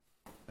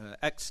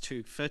Acts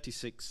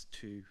 2:36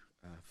 to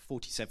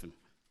 47.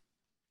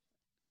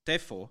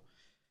 Therefore,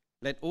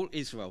 let all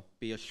Israel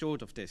be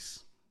assured of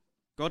this.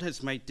 God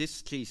has made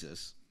this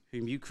Jesus,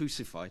 whom you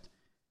crucified,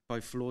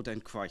 both Lord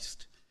and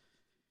Christ.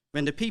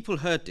 When the people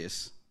heard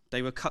this,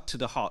 they were cut to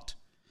the heart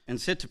and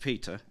said to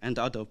Peter and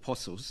other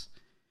apostles,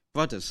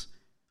 "Brothers,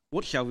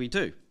 what shall we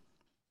do?"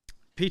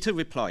 Peter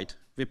replied,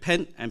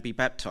 "Repent and be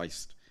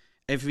baptized,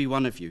 every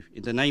one of you,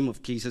 in the name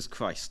of Jesus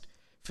Christ,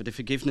 for the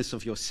forgiveness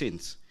of your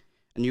sins,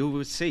 and you will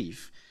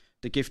receive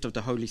the gift of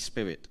the Holy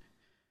Spirit.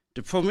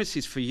 The promise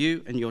is for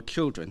you and your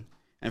children,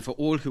 and for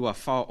all who are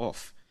far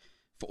off,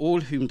 for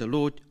all whom the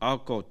Lord our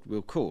God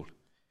will call."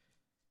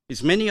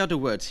 With many other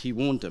words he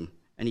warned them,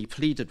 and he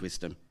pleaded with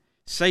them,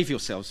 "Save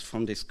yourselves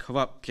from this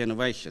corrupt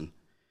generation."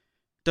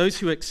 Those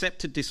who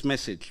accepted this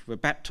message were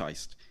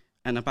baptized,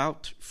 and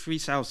about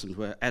 3,000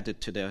 were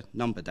added to their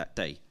number that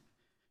day.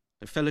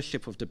 The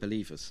fellowship of the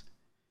believers.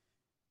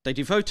 They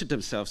devoted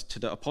themselves to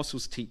the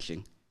apostles'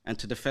 teaching and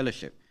to the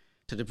fellowship,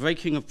 to the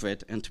breaking of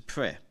bread and to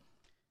prayer.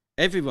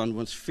 Everyone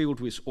was filled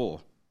with awe,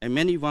 and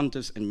many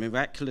wonders and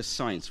miraculous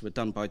signs were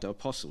done by the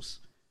apostles.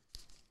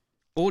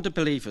 All the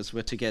believers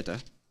were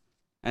together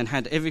and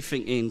had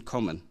everything in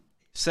common,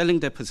 selling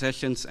their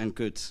possessions and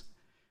goods.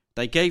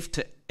 They gave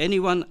to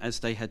anyone as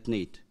they had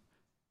need.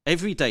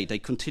 Every day they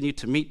continued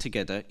to meet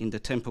together in the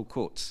temple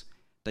courts.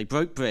 They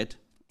broke bread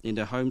in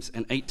their homes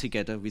and ate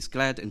together with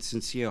glad and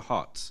sincere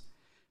hearts,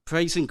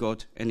 praising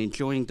God and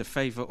enjoying the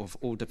favor of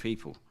all the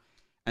people.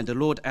 And the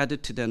Lord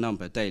added to their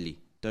number daily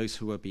those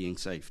who were being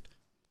saved.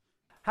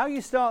 How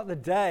you start the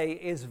day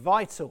is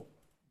vital.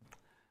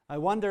 I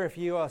wonder if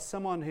you are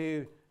someone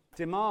who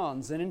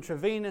demands an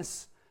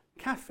intravenous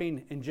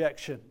caffeine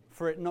injection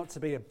for it not to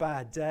be a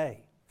bad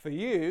day for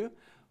you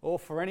or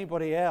for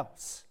anybody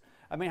else.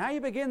 I mean, how you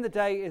begin the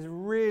day is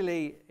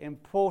really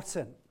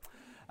important.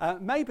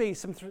 Maybe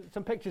some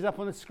pictures up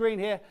on the screen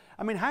here.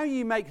 I mean, how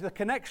you make the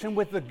connection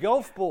with the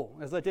golf ball,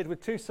 as I did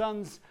with two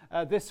sons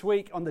this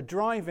week on the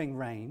driving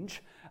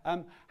range.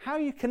 How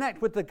you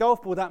connect with the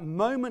golf ball, that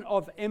moment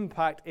of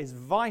impact is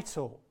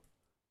vital.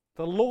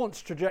 The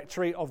launch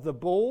trajectory of the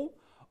ball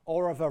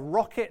or of a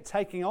rocket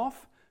taking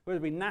off, whether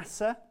it be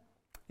NASA,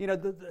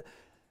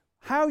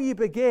 how you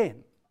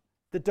begin,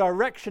 the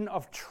direction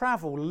of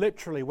travel,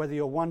 literally, whether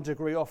you're 1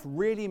 degree off,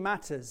 really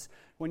matters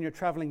when you're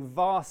traveling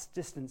vast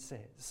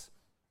distances.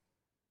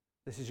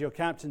 This is your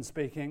captain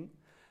speaking.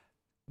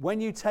 When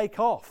you take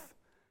off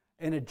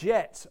in a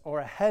jet or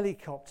a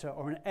helicopter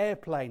or an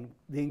airplane,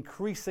 the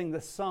increasing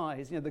the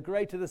size, the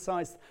greater the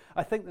size,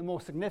 I think the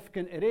more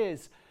significant it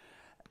is.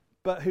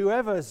 But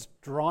whoever's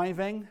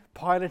driving,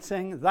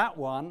 piloting that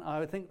one,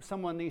 I think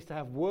someone needs to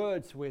have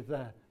words with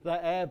the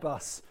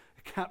Airbus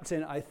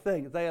captain, I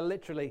think. They are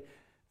literally,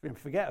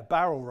 forget a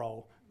barrel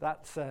roll.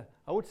 That's, I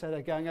would say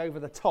they're going over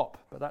the top,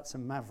 but that's a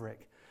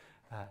Maverick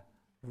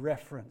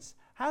reference.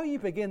 How you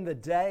begin the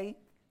day,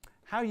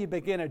 how you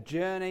begin a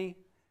journey,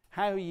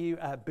 how you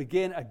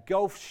begin a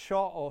golf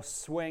shot or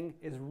swing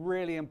is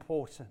really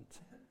important.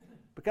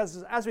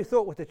 Because as we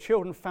thought with the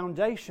children,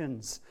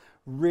 foundations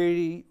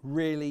really,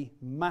 really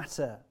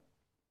matter.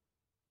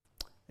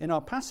 In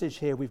our passage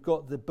here, we've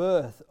got the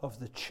birth of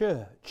the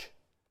church.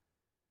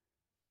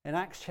 In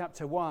Acts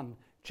chapter 1,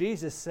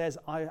 Jesus says,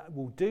 "I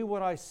will do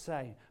what I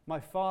say. My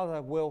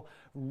Father will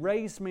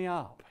raise me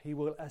up. He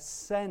will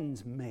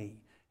ascend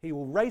me. He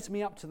will raise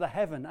me up to the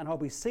heaven, and I'll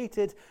be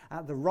seated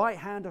at the right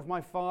hand of my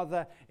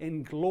Father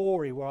in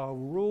glory, where I'll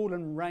rule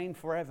and reign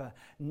forever."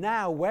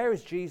 Now, where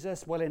is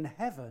Jesus? Well, in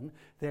heaven,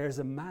 there is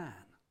a man,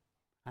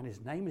 and his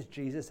name is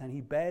Jesus, and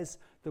he bears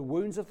the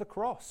wounds of the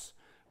cross,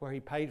 where he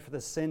paid for the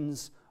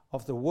sins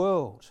of the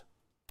world.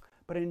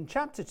 But in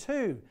chapter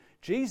 2,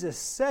 Jesus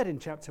said in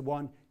chapter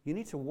 1, you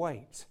need to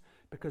wait,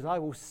 because I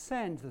will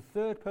send the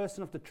third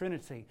person of the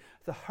Trinity,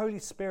 the Holy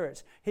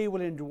Spirit. He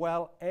will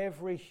indwell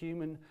every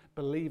human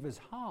believer's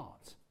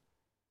heart.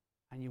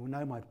 And you will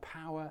know my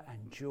power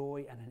and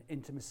joy and an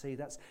intimacy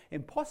that's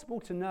impossible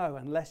to know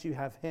unless you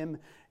have him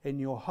in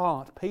your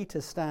heart.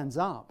 Peter stands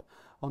up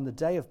on the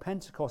day of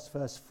Pentecost,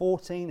 verse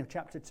 14 of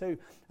chapter 2,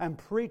 and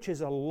preaches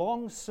a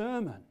long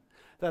sermon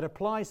that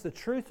applies the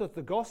truth of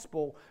the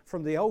gospel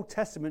from the Old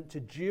Testament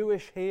to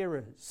Jewish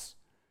hearers,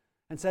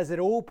 and says it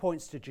all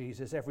points to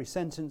Jesus. Every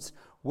sentence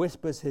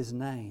whispers his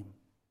name.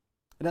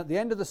 And at the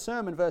end of the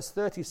sermon, verse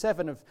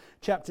 37 of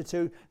chapter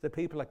 2, the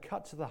people are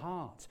cut to the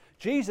heart.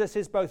 Jesus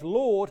is both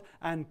Lord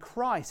and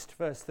Christ,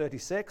 verse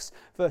 36.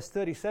 Verse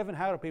 37,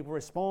 how do people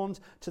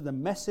respond to the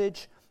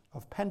message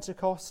of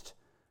Pentecost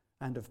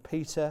and of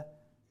Peter?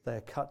 They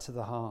are cut to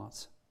the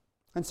heart.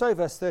 And so,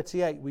 verse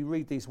 38, we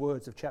read these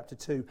words of chapter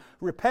 2.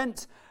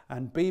 "Repent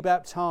and be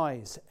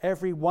baptized,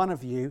 every one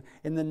of you,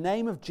 in the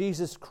name of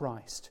Jesus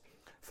Christ,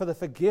 for the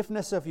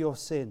forgiveness of your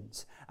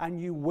sins, and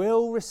you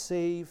will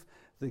receive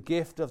the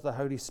gift of the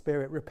Holy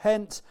Spirit."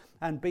 Repent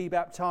and be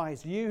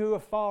baptized. You who are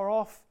far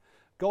off,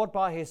 God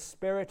by his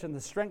Spirit and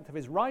the strength of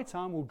his right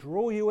arm will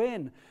draw you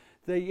in.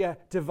 The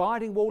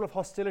dividing wall of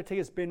hostility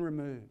has been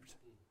removed.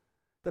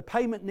 The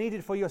payment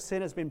needed for your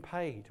sin has been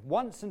paid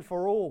once and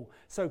for all.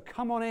 So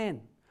come on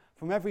in,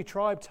 from every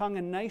tribe, tongue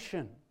and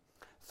nation.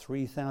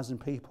 3,000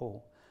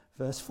 people.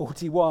 Verse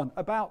 41.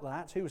 About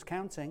that, who was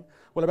counting?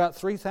 Well, about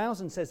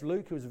 3,000, says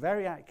Luke, who was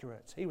very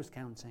accurate. He was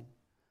counting.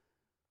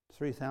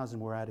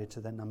 3,000 were added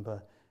to their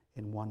number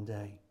in one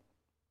day.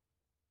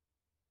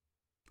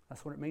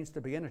 That's what it means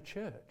to be in a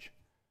church.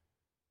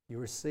 You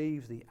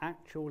receive the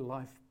actual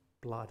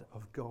lifeblood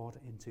of God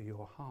into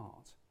your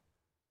heart.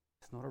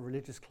 It's not a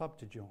religious club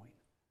to join.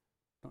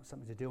 Not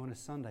something to do on a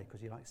Sunday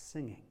because you like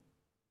singing.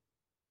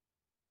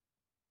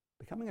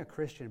 Becoming a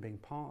Christian, being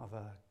part of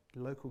a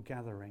local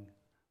gathering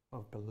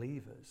of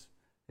believers,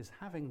 is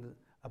having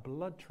a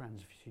blood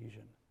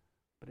transfusion.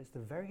 But it's the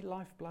very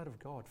lifeblood of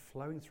God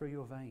flowing through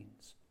your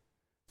veins,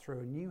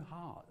 through a new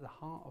heart, the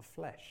heart of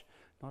flesh,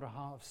 not a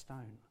heart of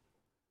stone.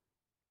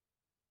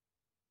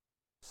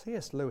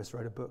 C.S. Lewis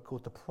wrote a book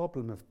called The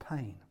Problem of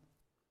Pain.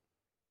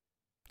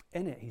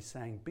 In it, he's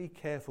saying, be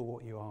careful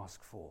what you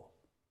ask for.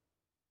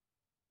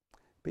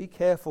 Be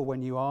careful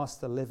when you ask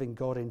the living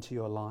God into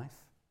your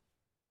life.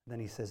 Then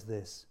he says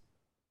this: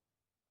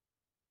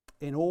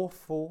 in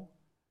awful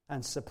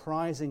and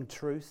surprising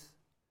truth,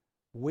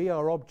 we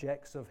are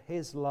objects of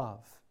his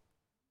love.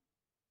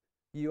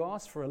 You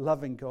ask for a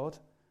loving God,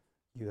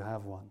 you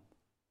have one.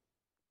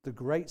 The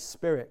great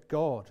Spirit,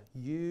 God,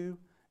 you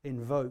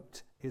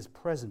invoked, is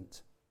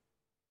present.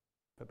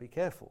 But be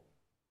careful.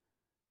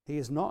 He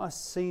is not a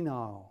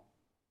senile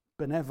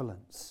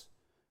benevolence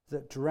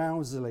that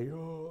drowsily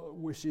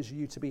wishes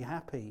you to be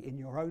happy in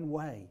your own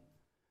way.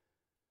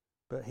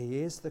 But he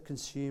is the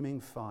consuming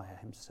fire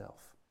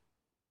himself.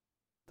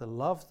 The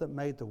love that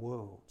made the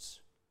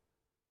worlds,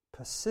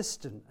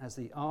 persistent as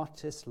the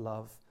artist's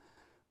love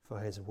for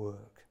his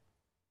work.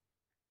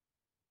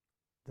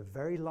 The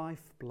very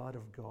lifeblood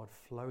of God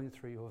flowing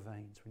through your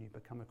veins when you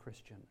become a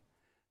Christian.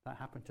 That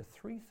happened to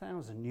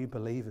 3,000 new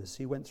believers.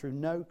 He went through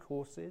no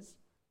courses.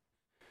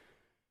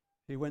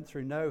 He went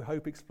through no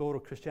Hope Explored or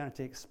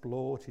Christianity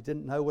Explored. He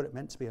didn't know what it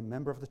meant to be a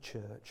member of the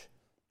church.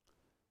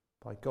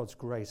 By God's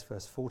grace,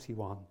 verse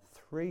 41,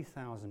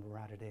 3,000 were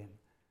added in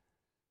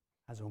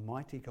as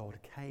Almighty God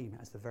came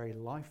as the very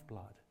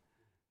lifeblood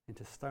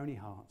into stony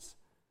hearts,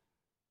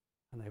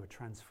 and they were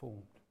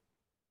transformed.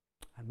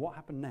 And what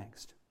happened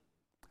next?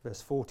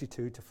 Verse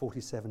 42 to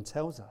 47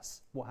 tells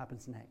us what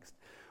happens next.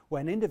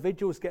 When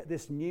individuals get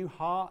this new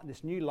heart,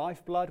 this new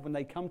lifeblood, when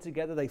they come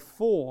together, they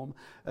form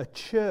a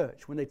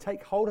church. When they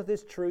take hold of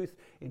this truth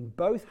in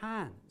both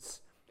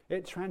hands,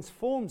 it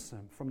transforms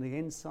them from the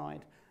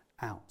inside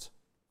out.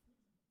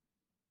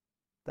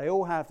 They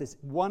all have this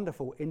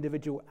wonderful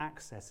individual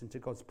access into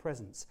God's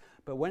presence.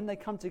 But when they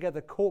come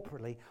together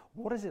corporately,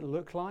 what does it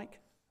look like?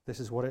 This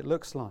is what it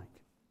looks like.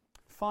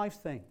 5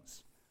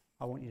 things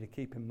I want you to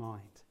keep in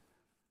mind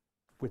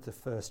with the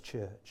first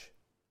church: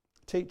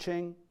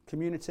 teaching,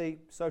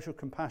 community, social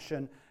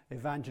compassion,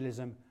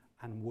 evangelism,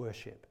 and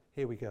worship.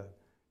 Here we go.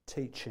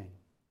 Teaching.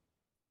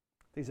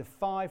 These are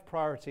 5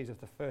 priorities of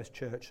the first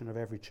church and of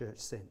every church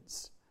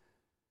since.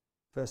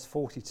 Verse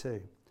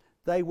 42.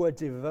 They were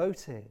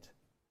devoted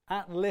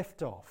at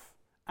liftoff,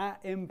 at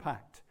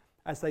impact,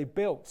 as they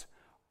built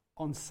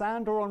on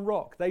sand or on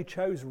rock. They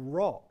chose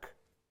rock.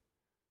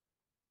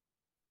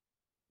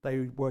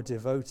 They were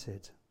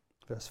devoted,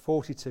 verse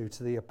 42,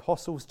 to the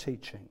apostles'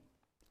 teaching,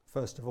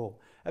 first of all.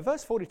 At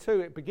verse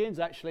 42, it begins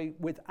actually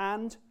with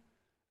and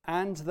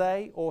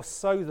they, or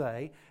so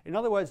they. In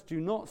other words, do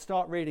not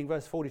start reading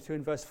verse 42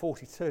 and verse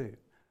 42.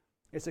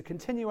 It's a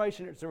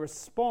continuation, it's a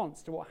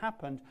response to what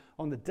happened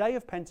on the day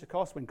of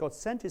Pentecost when God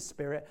sent his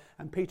Spirit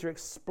and Peter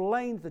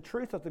explained the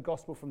truth of the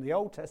gospel from the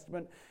Old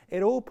Testament.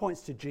 It all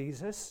points to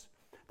Jesus.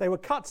 They were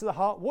cut to the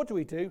heart. What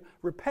do?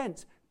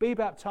 Repent, be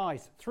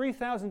baptized.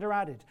 3,000 are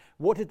added.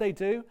 What did they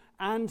do?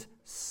 And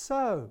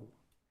so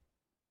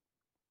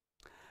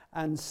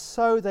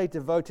they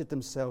devoted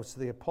themselves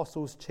to the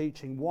apostles'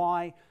 teaching.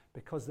 Why?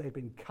 Because they'd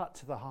been cut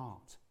to the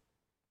heart.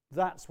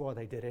 That's why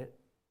they did it.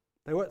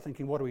 They weren't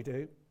thinking, what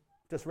do?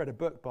 Just read a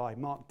book by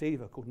Mark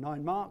Dever called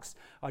 9 Marks.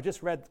 I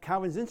just read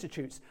Calvin's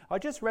Institutes.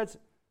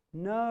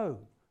 No.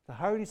 The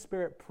Holy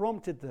Spirit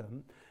prompted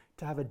them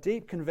to have a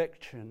deep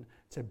conviction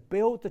to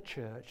build the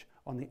church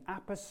on the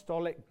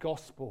apostolic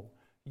gospel.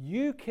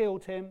 You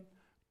killed him,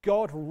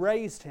 God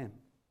raised him.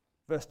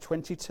 Verse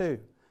 22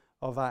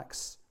 of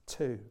Acts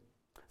 2.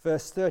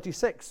 Verse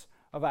 36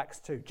 of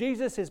Acts 2.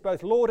 Jesus is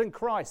both Lord and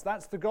Christ.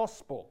 That's the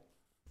gospel.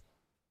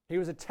 He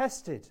was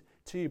attested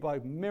to you by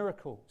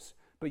miracles.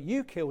 But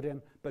you killed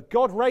him, but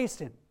God raised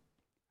him.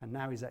 And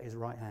now he's at his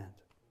right hand.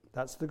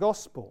 That's the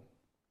gospel.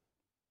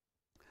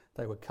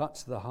 They were cut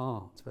to the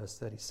heart, verse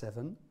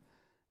 37.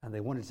 And they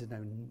wanted to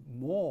know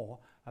more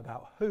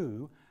about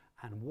who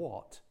and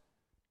what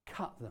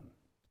cut them.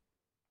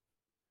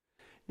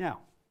 Now,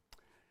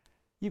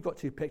 you've got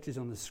 2 pictures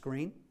on the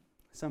screen.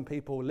 Some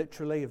people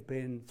literally have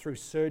been through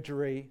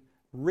surgery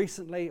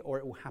recently, or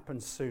it will happen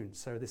soon.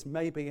 So this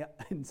may be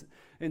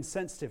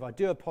insensitive. I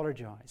do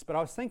apologize. But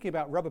I was thinking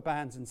about rubber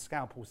bands and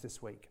scalpels this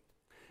week.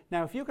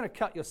 Now, if you're going to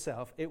cut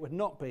yourself, it would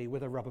not be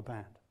with a rubber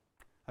band.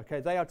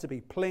 Okay, they are to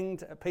be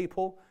plinged at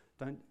people.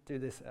 Don't do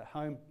this at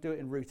home. Do it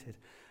in Rooted.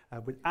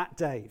 at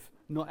Dave,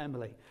 not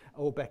Emily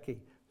or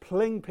Becky,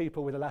 pling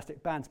people with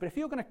elastic bands. But if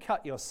you're going to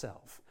cut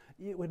yourself,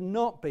 it would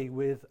not be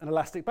with an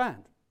elastic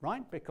band,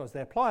 right? Because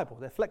they're pliable,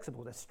 they're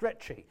flexible, they're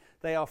stretchy.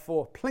 They are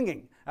for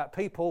plinging at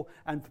people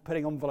and for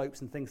putting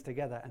envelopes and things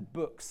together and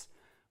books.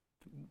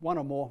 One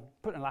or more,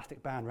 put an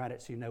elastic band around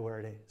it so you know where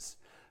it is.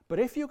 But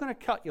if you're going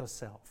to cut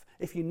yourself,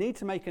 if you need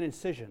to make an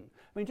incision,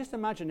 I mean, just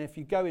imagine if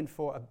you go in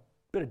for a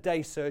bit of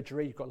day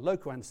surgery, you've got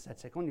local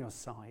anaesthetic on your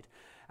side,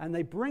 and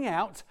they bring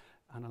out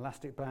an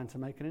elastic band to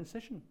make an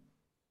incision.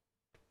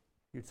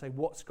 You'd say,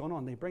 what's gone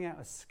on? They bring out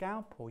a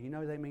scalpel. You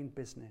know they mean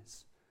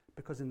business.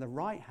 Because in the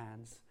right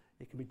hands,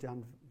 it can be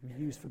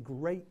used for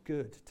great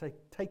good.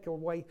 Take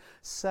away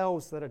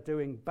cells that are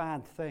doing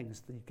bad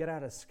things. You get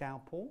out a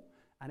scalpel,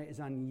 and it is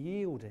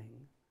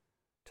unyielding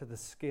to the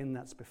skin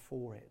that's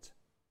before it.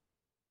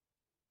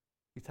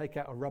 You take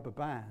out a rubber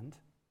band,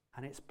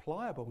 and it's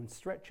pliable and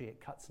stretchy. It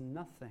cuts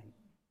nothing.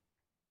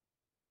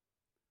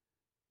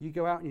 You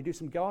go out and you do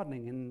some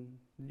gardening in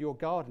your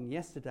garden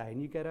yesterday,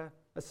 and you get a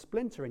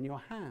splinter in your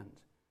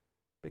hand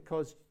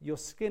because your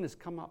skin has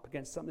come up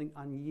against something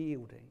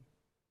unyielding,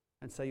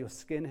 and so your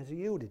skin has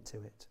yielded to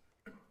it.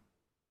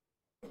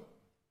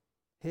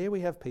 Here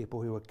we have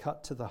people who were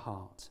cut to the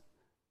heart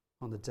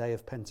on the day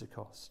of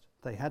Pentecost.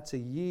 They had to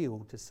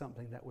yield to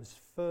something that was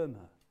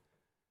firmer,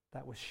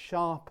 that was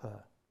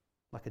sharper,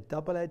 like a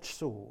double-edged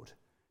sword,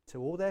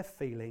 to all their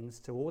feelings,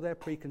 to all their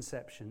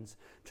preconceptions,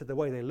 to the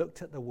way they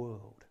looked at the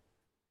world.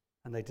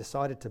 And they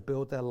decided to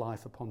build their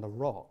life upon the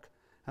rock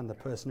and the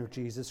person of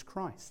Jesus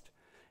Christ.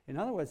 In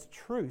other words,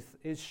 truth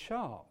is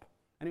sharp.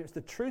 And it was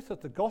the truth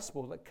of the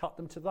gospel that cut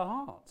them to the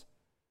heart.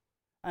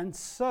 And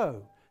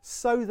so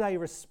they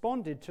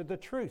responded to the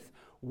truth.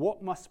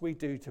 What must we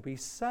do to be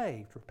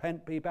saved?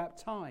 Repent, be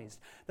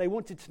baptized. They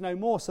wanted to know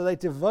more, so they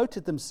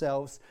devoted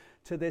themselves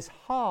to this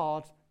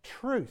hard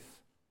truth.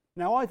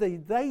 Now, either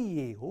they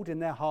yield in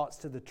their hearts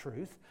to the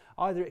truth,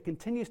 either it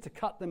continues to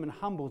cut them and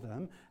humble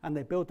them, and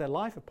they build their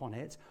life upon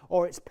it,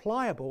 or it's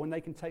pliable and they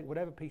can take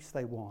whatever piece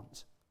they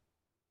want.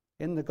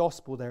 In the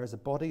gospel, there is a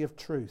body of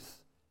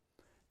truth,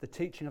 the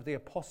teaching of the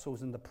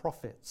apostles and the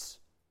prophets.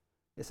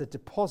 It's a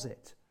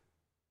deposit.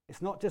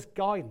 It's not just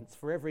guidance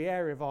for every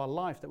area of our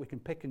life that we can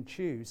pick and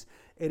choose.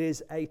 It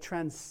is a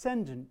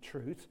transcendent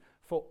truth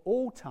for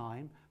all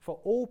time, for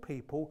all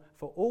people,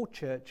 for all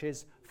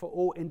churches, for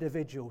all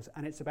individuals.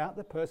 And it's about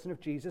the person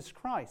of Jesus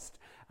Christ.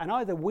 And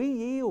either we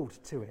yield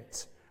to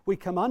it, we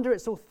come under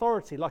its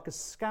authority like a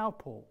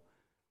scalpel,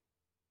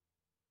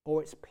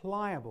 or it's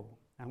pliable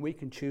and we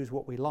can choose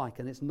what we like.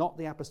 And it's not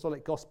the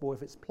apostolic gospel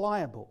if it's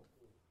pliable.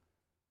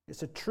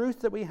 It's a truth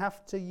that we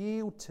have to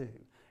yield to.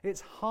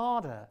 It's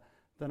harder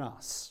than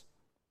us.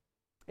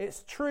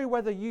 It's true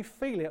whether you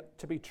feel it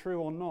to be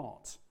true or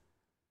not.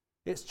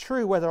 It's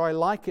true whether I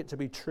like it to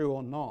be true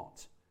or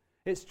not.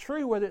 It's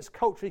true whether it's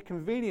culturally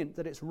convenient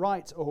that it's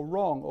right or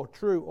wrong or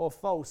true or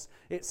false.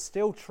 It's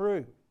still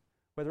true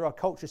whether our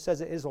culture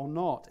says it is or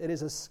not. It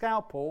is a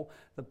scalpel.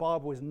 The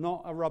Bible is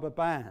not a rubber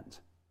band.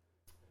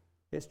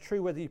 It's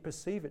true whether you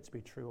perceive it to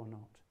be true or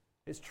not.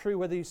 It's true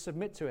whether you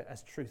submit to it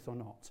as truth or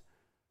not.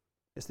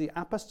 It's the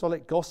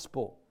apostolic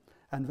gospel.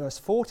 And verse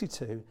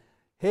 42,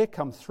 here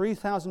come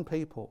 3,000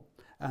 people,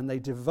 and they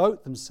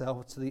devote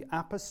themselves to the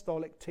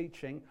apostolic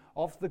teaching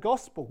of the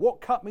gospel.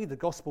 What cut me? The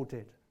gospel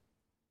did.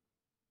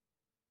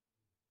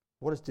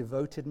 What does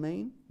devoted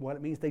mean? Well,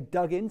 it means they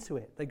dug into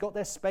it. They got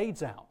their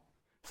spades out,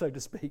 so to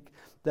speak.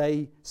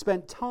 They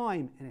spent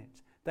time in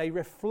it. They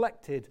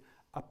reflected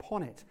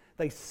upon it.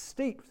 They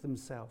steeped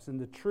themselves in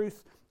the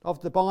truth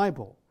of the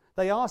Bible.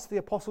 They asked the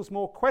apostles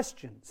more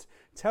questions.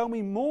 Tell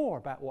me more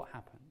about what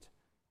happened.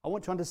 I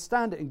want to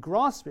understand it and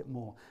grasp it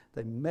more.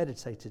 They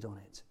meditated on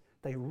it.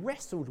 They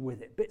wrestled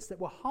with it, bits that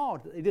were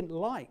hard, that they didn't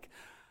like,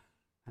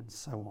 and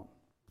so on.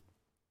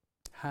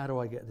 How do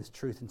I get this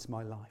truth into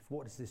my life?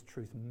 What does this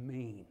truth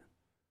mean?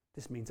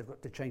 This means I've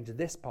got to change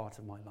this part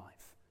of my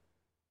life.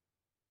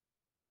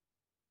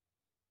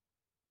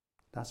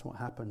 That's what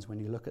happens when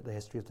you look at the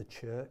history of the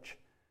church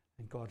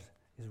and God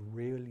is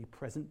really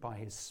present by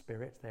his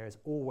Spirit. There is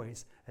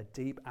always a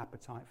deep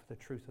appetite for the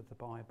truth of the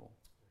Bible.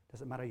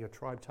 Doesn't matter your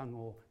tribe, tongue,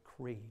 or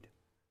creed.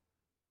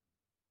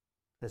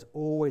 There's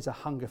always a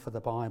hunger for the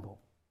Bible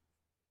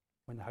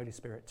when the Holy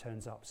Spirit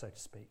turns up, so to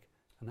speak.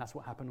 And that's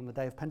what happened on the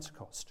day of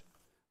Pentecost.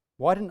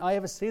 Why didn't I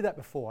ever see that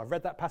before? I've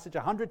read that passage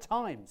 100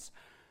 times.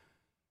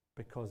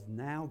 Because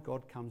now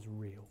God comes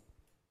real.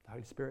 The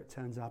Holy Spirit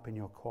turns up in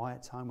your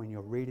quiet time when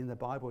you're reading the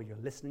Bible, you're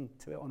listening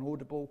to it on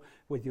Audible,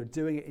 whether you're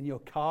doing it in your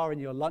car in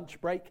your lunch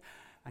break,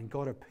 and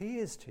God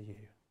appears to you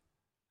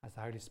as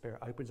the Holy Spirit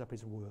opens up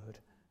his word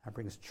and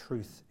brings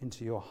truth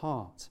into your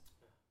heart.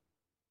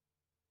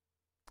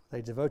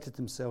 They devoted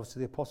themselves to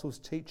the apostles'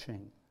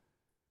 teaching,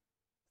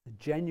 the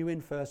genuine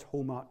first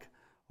hallmark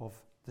of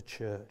the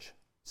church.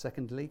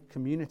 Secondly,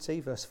 community,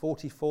 verse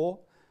 44,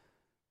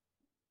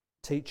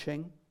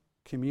 teaching.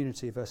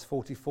 Community, verse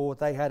 44,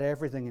 they had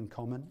everything in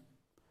common.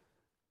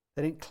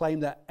 They didn't claim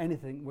that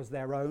anything was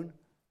their own.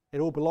 It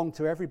all belonged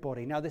to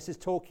everybody. Now, this is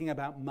talking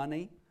about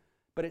money,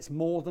 but it's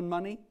more than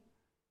money.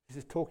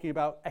 This is talking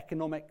about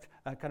economic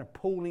kind of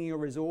pooling your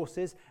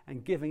resources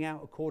and giving out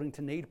according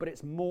to need, but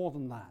it's more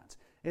than that.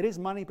 It is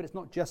money, but it's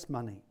not just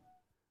money.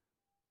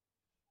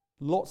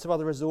 Lots of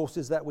other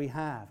resources that we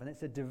have, and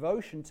it's a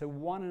devotion to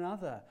one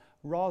another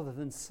rather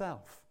than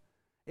self.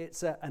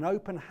 It's an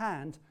open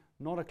hand,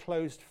 not a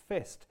closed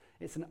fist.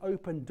 It's an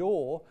open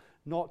door,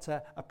 not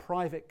a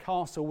private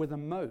castle with a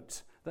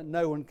moat that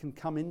no one can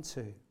come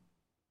into.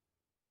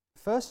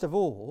 First of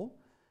all,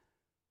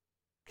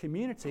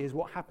 community is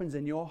what happens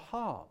in your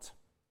heart.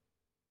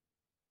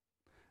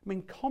 I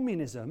mean,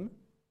 communism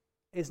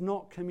is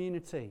not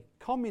community.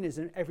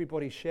 Communism,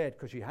 everybody shared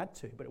because you had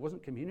to, but it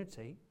wasn't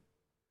community.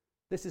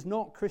 This is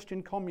not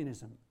Christian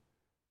communism.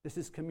 This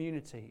is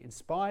community,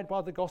 inspired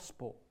by the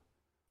gospel.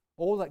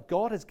 All that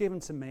God has given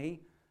to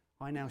me,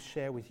 I now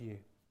share with you.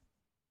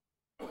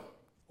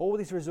 All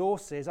these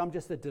resources, I'm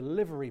just a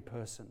delivery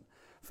person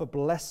for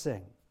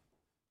blessing.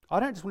 I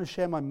don't just want to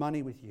share my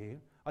money with you.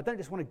 I don't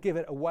just want to give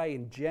it away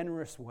in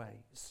generous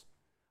ways.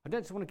 I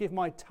don't just want to give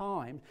my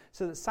time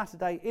so that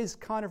Saturday is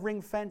kind of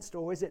ring-fenced,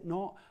 or is it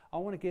not? I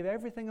want to give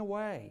everything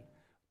away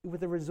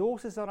with the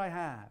resources that I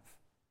have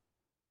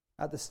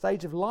at the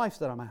stage of life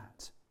that I'm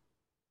at.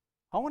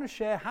 I want to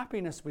share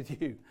happiness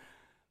with you.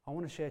 I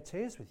want to share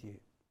tears with you.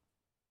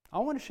 I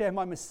want to share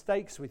my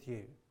mistakes with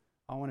you.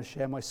 I want to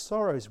share my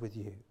sorrows with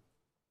you.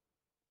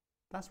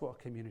 That's what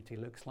a community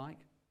looks like,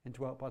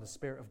 indwelt by the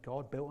Spirit of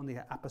God, built on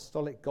the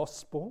apostolic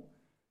gospel.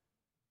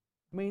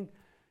 I mean,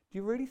 do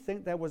you really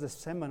think there was a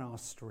seminar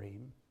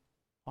stream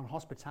on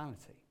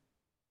hospitality?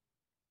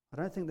 I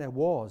don't think there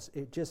was.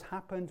 It just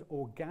happened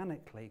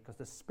organically because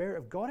the Spirit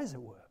of God is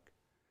at work.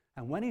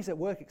 And when He's at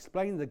work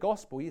explaining the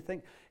gospel, you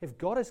think, if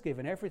God has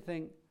given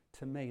everything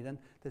to me, then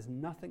there's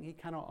nothing He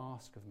cannot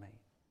ask of me.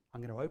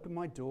 I'm going to open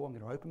my door, I'm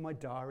going to open my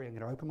diary, I'm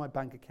going to open my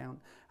bank account,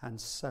 and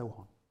so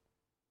on.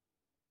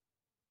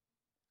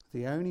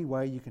 The only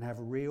way you can have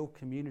real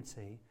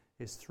community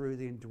is through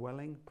the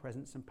indwelling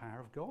presence and power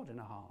of God in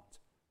a heart.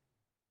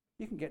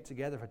 You can get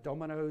together for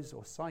dominoes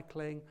or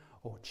cycling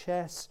or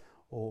chess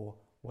or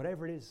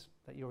whatever it is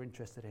that you're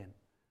interested in.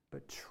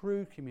 But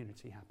true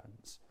community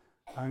happens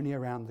only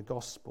around the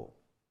gospel.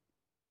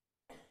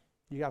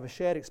 You have a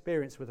shared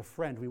experience with a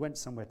friend. We went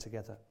somewhere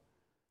together.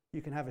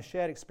 You can have a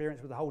shared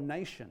experience with the whole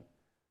nation.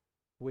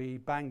 We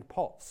banged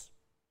pots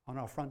on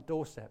our front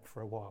doorstep for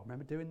a while.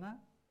 Remember doing that?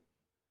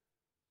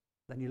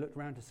 Then you looked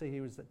around to see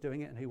who was doing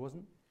it and who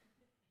wasn't.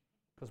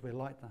 Because we're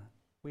like that.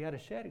 We had a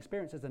shared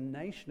experience as a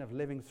nation of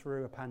living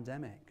through a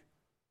pandemic,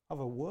 of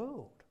a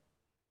world.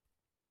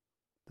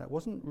 That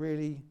wasn't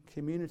really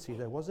community,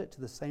 though, was it?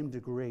 To the same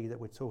degree that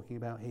we're talking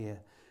about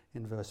here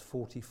in verse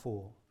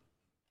 44.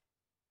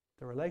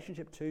 The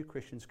relationship two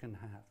Christians can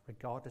have,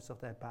 regardless of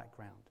their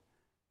background,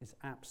 is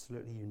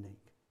absolutely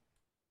unique.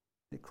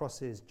 It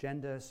crosses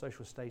gender,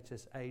 social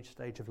status, age,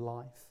 stage of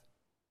life.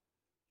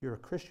 You're a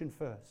Christian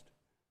first,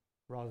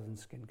 rather than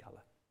skin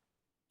colour.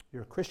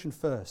 You're a Christian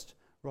first,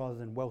 rather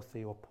than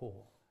wealthy or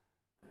poor.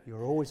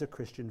 You're always a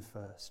Christian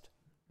first.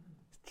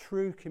 It's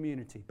true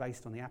community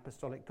based on the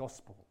apostolic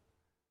gospel.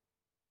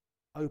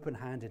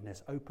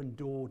 Open-handedness,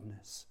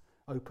 open-dooredness,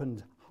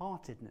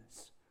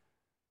 open-heartedness.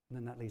 And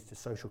then that leads to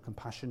social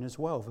compassion as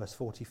well, verse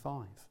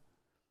 45.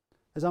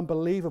 There's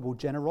unbelievable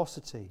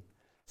generosity.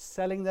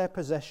 Selling their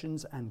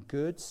possessions and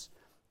goods,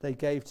 they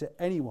gave to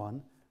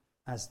anyone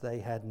as they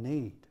had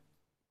need.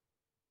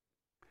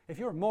 If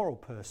you're a moral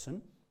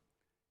person,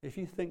 if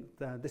you think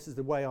that this is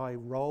the way I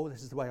roll,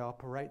 this is the way I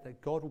operate,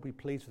 that God will be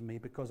pleased with me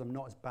because I'm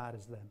not as bad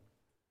as them.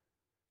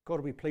 God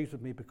will be pleased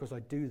with me because I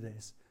do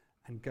this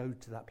and go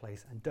to that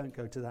place and don't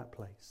go to that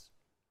place.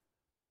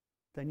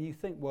 Then you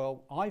think,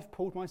 well, I've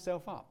pulled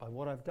myself up by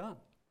what I've done.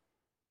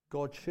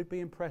 God should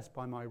be impressed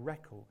by my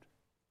record.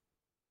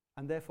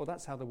 And therefore,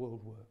 that's how the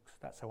world works.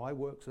 That's how I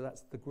work, so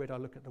that's the grid I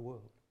look at the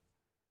world.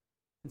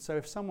 And so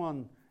if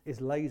someone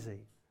is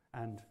lazy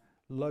and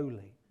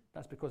lowly,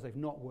 that's because they've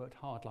not worked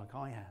hard like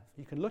I have.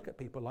 You can look at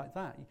people like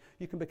that.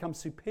 You can become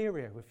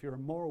superior if you're a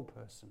moral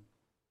person.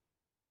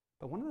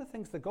 But one of the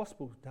things the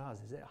gospel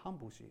does is it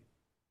humbles you.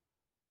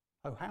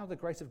 Oh, how the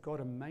grace of God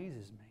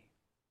amazes me.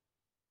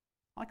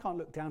 I can't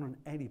look down on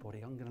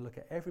anybody. I'm going to look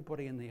at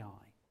everybody in the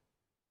eye.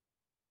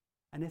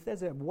 And if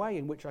there's a way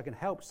in which I can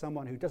help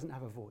someone who doesn't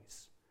have a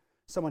voice,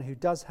 someone who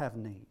does have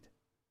need,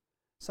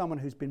 someone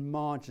who's been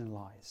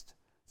marginalized,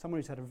 someone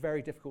who's had a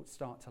very difficult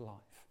start to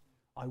life,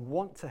 I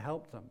want to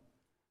help them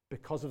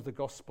because of the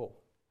gospel,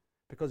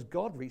 because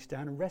God reached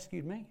down and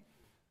rescued me.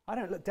 I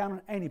don't look down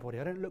on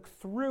anybody. I don't look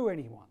through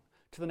anyone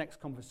to the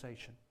next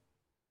conversation.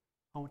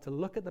 I want to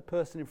look at the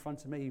person in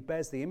front of me who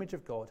bears the image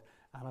of God,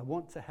 and I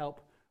want to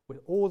help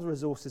with all the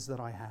resources that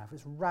I have.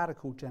 It's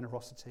radical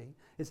generosity.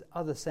 It's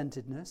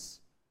other-centeredness.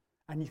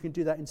 And you can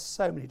do that in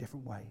so many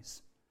different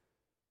ways.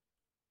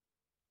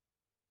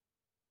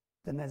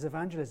 Then there's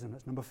evangelism.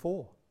 That's number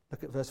 4.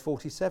 Look at verse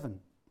 47.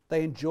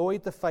 They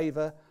enjoyed the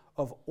favour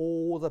of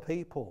all the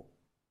people,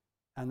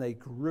 and they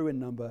grew in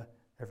number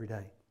every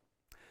day.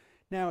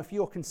 Now, if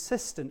you're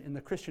consistent in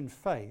the Christian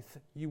faith,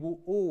 you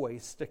will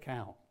always stick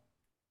out.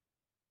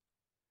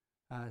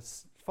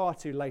 far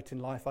too late in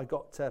life, I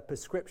got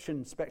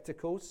prescription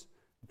spectacles.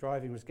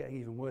 Driving was getting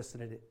even worse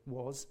than it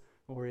was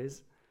or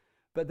is.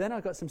 But then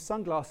I got some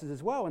sunglasses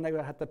as well, and they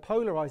had the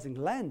polarizing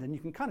lens, and you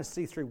can kind of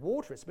see through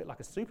water. It's a bit like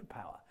a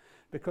superpower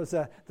because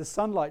the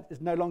sunlight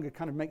is no longer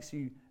kind of makes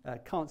you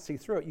can't see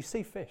through it. You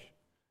see fish,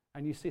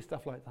 and you see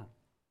stuff like that.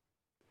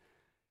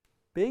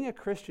 Being a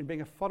Christian,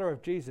 being a follower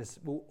of Jesus,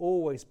 will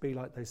always be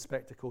like those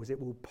spectacles. It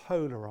will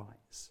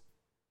polarize.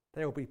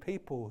 There will be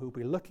people who will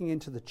be looking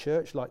into the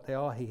church like they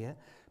are here.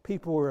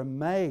 People are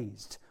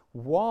amazed.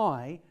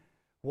 Why?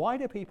 Why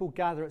do people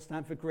gather at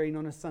Stamford Green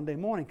on a Sunday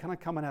morning? Can I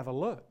come and have a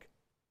look?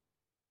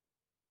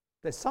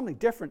 There's something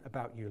different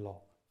about you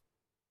lot.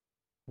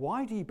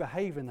 Why do you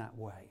behave in that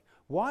way?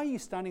 Why are you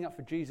standing up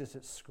for Jesus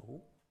at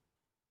school?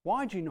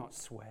 Why do you not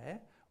swear?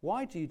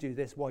 Why do you do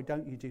this? Why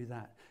don't you do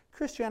that?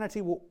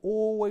 Christianity will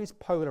always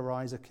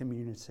polarize a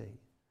community.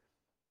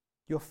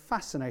 You're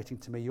fascinating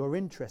to me. You're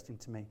interesting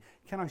to me.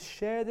 Can I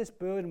share this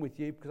burden with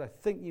you because I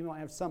think you might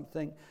have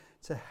something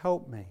to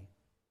help me?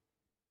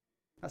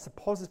 That's a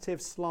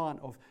positive slant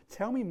of,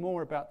 tell me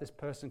more about this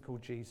person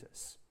called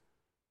Jesus.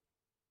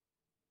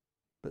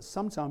 But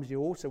sometimes you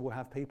also will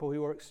have people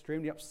who are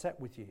extremely upset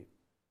with you.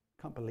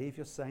 Can't believe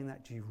you're saying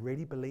that. Do you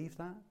really believe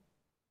that?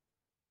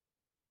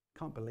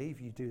 Can't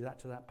believe you do that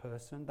to that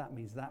person. That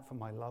means that for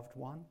my loved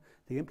one.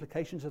 The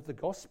implications of the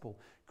gospel.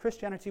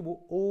 Christianity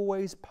will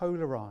always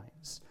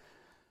polarize.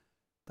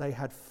 They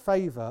had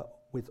favor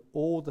with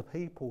all the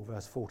people,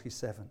 verse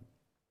 47.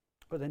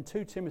 But then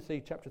 2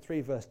 Timothy chapter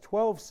 3, verse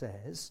 12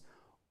 says,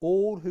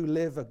 all who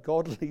live a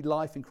godly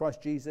life in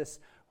Christ Jesus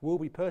will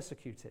be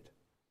persecuted.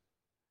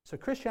 So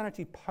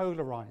Christianity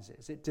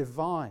polarizes, it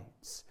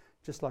divides,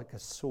 just like a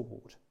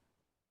sword.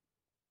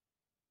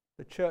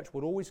 The church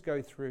will always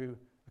go through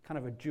a kind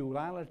of a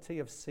duality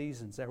of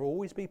seasons. There will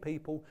always be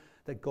people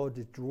that God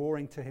is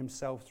drawing to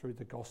himself through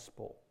the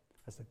gospel.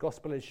 As the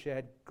gospel is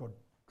shared, God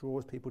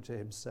draws people to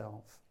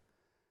himself.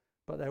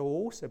 But there will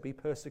also be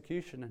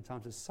persecution and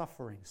times of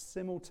suffering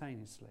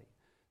simultaneously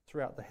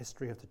throughout the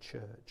history of the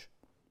church.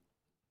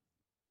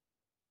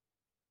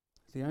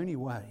 The only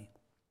way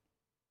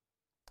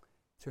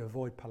to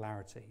avoid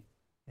polarity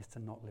is to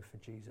not live for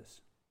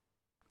Jesus.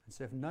 And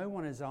so if no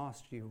one has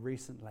asked you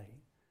recently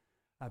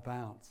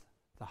about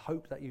the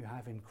hope that you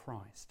have in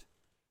Christ,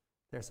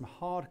 there are some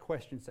hard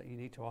questions that you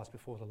need to ask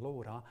before the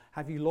Lord.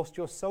 Have you lost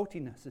your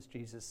saltiness, as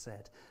Jesus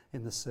said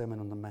in the Sermon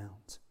on the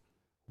Mount?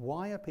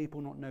 Why are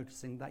people not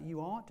noticing that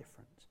you are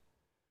different?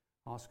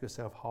 Ask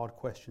yourself hard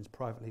questions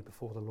privately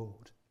before the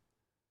Lord.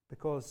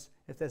 Because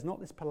if there's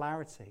not this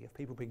polarity of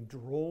people being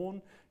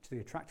drawn to the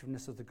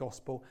attractiveness of the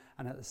gospel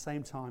and at the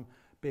same time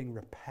being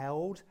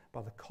repelled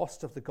by the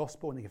cost of the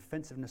gospel and the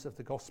offensiveness of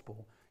the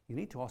gospel, you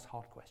need to ask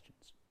hard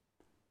questions.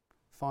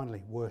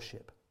 Finally,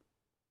 worship.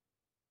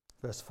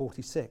 Verse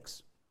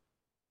 46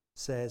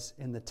 says,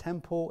 in the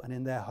temple and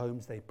in their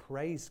homes they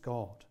praised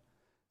God.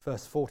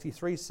 Verse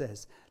 43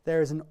 says,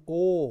 there is an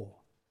awe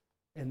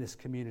in this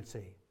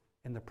community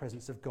in the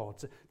presence of God.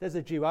 So there's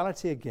a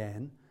duality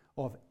again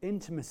of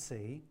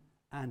intimacy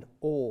and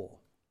awe,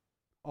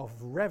 of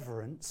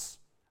reverence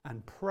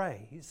and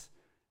praise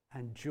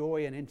and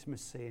joy and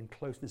intimacy and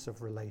closeness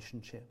of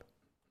relationship.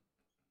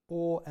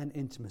 Awe and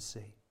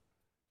intimacy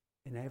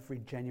in every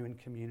genuine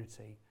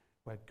community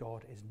where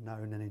God is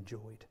known and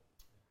enjoyed.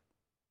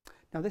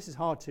 Now this is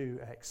hard to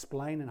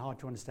explain and hard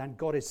to understand.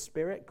 God is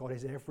spirit, God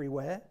is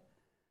everywhere.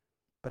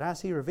 But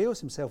as he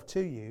reveals himself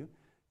to you,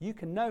 you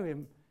can know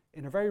him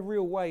in a very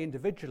real way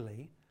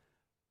individually,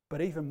 but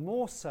even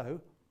more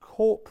so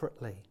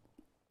corporately.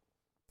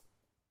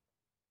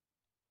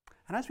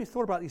 And as we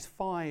thought about these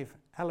 5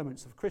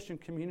 elements of Christian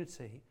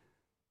community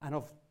and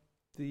of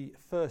the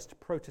first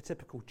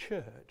prototypical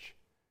church,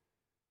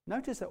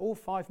 notice that all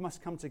 5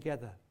 must come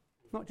together.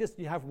 Not just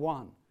you have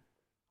one.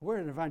 We're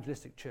an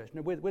evangelistic church.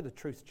 No, we're the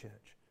truth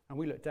church. And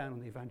we look down on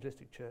the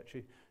evangelistic church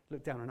who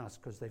look down on us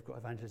because they've got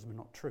evangelism and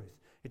not truth.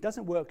 It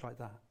doesn't work like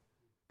that.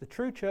 The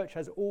true church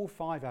has all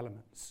 5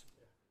 elements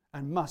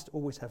and must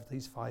always have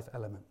these 5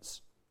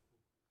 elements.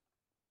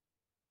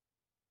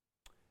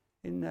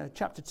 In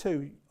chapter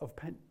 2 of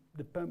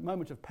the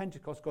moment of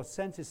Pentecost, God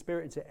sends his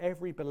Spirit into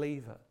every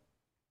believer,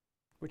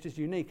 which is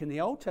unique. In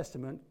the Old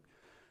Testament,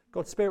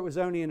 God's Spirit was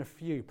only in a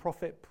few,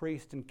 prophet,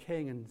 priest, and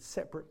king, and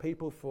separate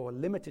people for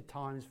limited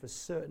times for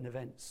certain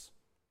events.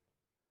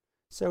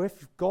 So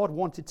if God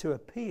wanted to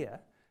appear,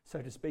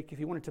 so to speak, if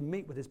he wanted to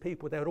meet with his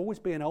people, there would always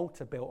be an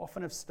altar built,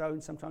 often of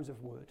stone, sometimes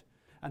of wood.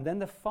 And then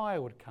the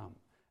fire would come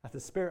as the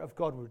Spirit of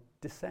God would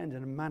descend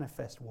in a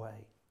manifest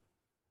way.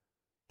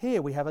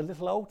 Here we have a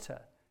little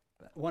altar,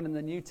 one in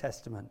the New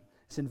Testament.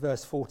 It's in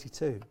verse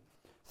 42.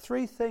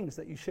 3 things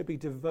that you should be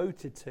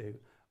devoted to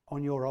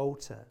on your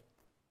altar.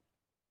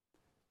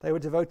 They were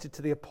devoted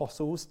to the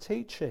apostles'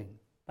 teaching.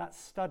 That's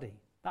study.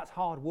 That's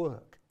hard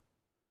work.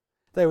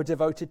 They were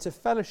devoted to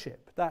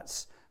fellowship.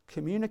 That's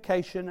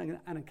communication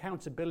and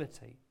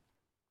accountability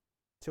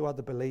to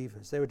other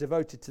believers. They were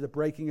devoted to the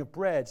breaking of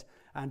bread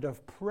and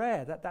of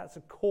prayer. That's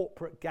a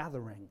corporate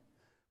gathering,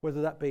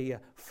 whether that be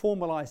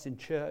formalized in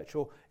church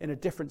or in a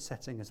different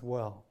setting as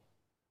well.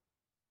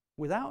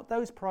 Without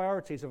those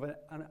priorities of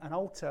an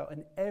altar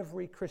in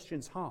every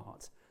Christian's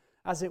heart,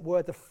 as it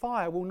were, the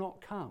fire will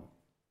not come.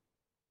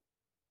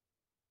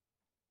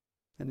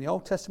 In the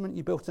Old Testament,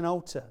 you built an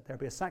altar. There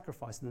would be a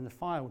sacrifice, and then the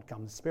fire would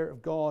come. The Spirit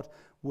of God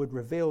would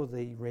reveal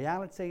the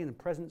reality and the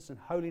presence and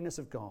holiness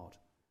of God.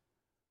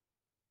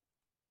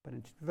 But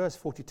in verse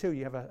 42,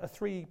 you have a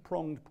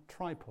three-pronged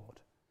tripod.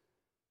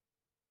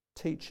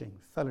 Teaching,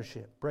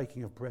 fellowship,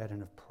 breaking of bread,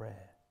 and of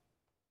prayer.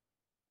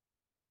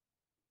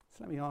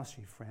 So let me ask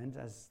you, friend,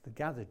 as the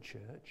gathered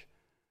church,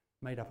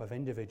 made up of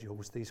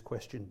individuals, these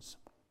questions.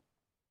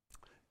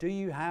 Do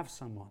you have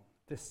someone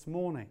this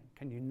morning?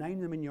 Can you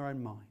name them in your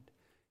own mind?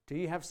 Do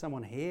you have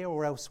someone here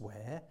or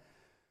elsewhere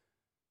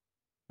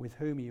with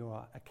whom you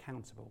are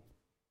accountable?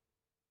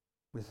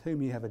 With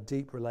whom you have a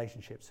deep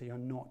relationship, so you're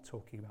not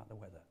talking about the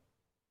weather?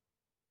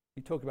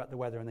 You talk about the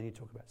weather and then you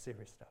talk about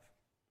serious stuff.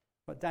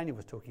 What Daniel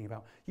was talking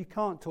about. You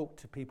can't talk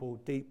to people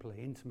deeply,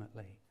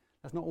 intimately.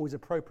 That's not always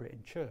appropriate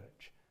in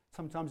church.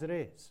 Sometimes it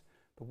is.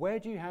 But where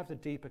do you have the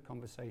deeper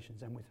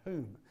conversations, and with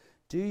whom?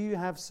 Do you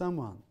have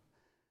someone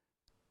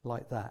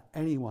like that?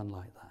 Anyone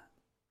like that?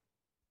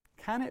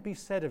 Can it be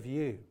said of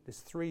you,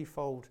 this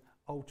threefold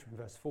altar in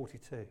verse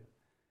 42,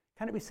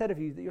 can it be said of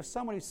you that you're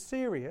someone who's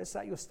serious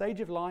at your stage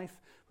of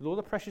life, with all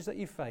the pressures that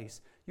you face,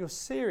 you're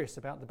serious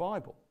about the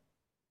Bible?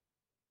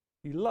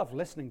 You love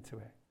listening to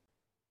it.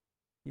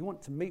 You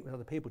want to meet with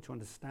other people to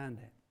understand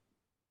it.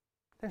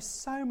 There's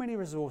so many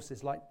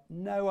resources like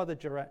no other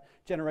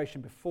generation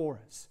before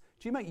us.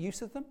 Do you make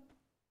use of them?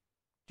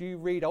 Do you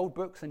read old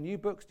books and new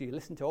books? Do you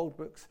listen to old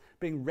books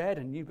being read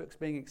and new books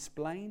being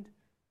explained?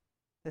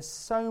 There's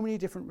so many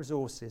different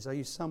resources. Are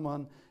you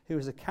someone who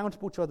is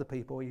accountable to other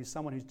people? Are you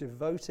someone who's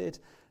devoted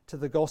to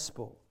the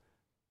gospel?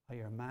 Are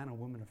you a man or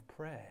woman of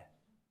prayer?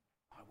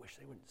 I wish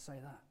they wouldn't say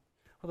that.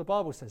 Well, the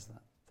Bible says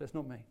that, so it's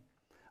not me.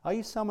 Are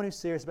you someone who's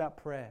serious about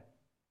prayer?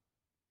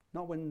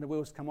 Not when the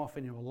wheels come off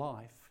in your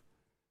life,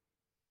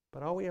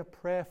 but are we a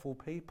prayerful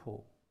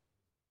people?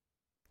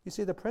 You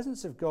see, the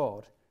presence of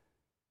God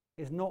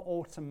is not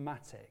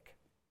automatic.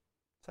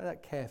 Say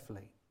that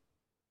carefully.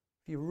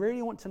 If you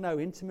really want to know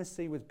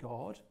intimacy with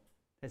God,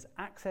 there's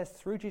access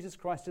through Jesus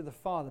Christ to the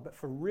Father, but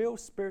for real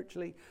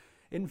spiritually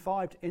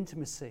imbibed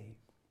intimacy,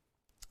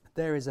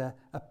 there is a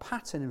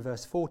pattern in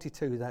verse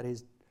 42 that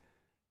is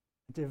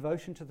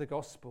devotion to the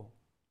gospel,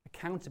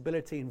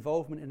 accountability,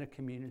 involvement in a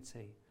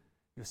community.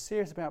 You're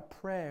serious about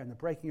prayer and the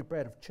breaking of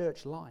bread of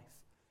church life.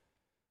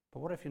 But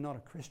what if you're not a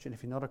Christian?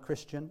 If you're not a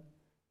Christian,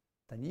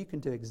 then you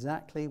can do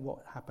exactly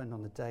what happened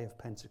on the day of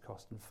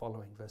Pentecost and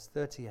following. Verse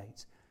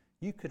 38,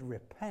 you could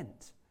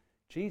repent.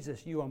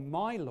 Jesus, you are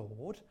my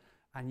Lord,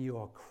 and you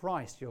are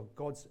Christ. You're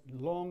God's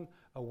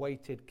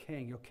long-awaited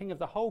King. You're King of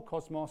the whole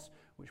cosmos,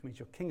 which means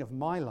you're King of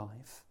my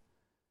life.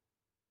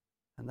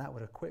 And that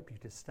would equip you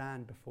to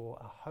stand before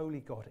a holy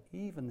God,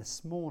 even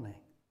this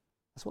morning.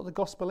 That's what the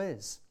gospel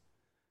is.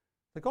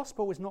 The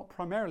gospel is not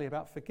primarily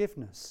about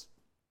forgiveness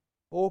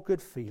or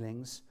good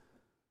feelings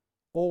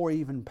or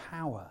even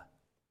power.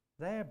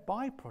 They're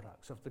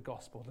byproducts of the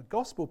gospel. The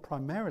gospel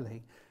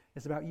primarily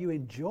is about you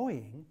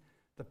enjoying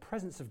the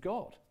presence of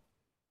God,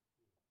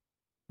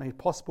 made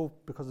possible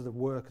because of the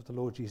work of the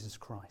Lord Jesus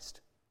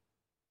Christ.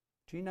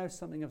 Do you know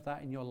something of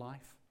that in your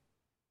life?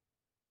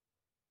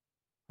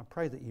 I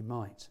pray that you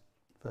might.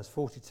 Verse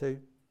 42,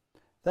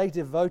 they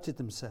devoted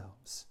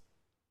themselves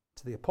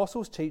to the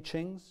apostles'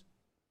 teachings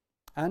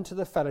and to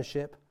the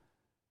fellowship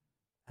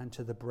and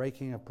to the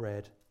breaking of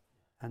bread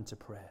and to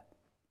prayer.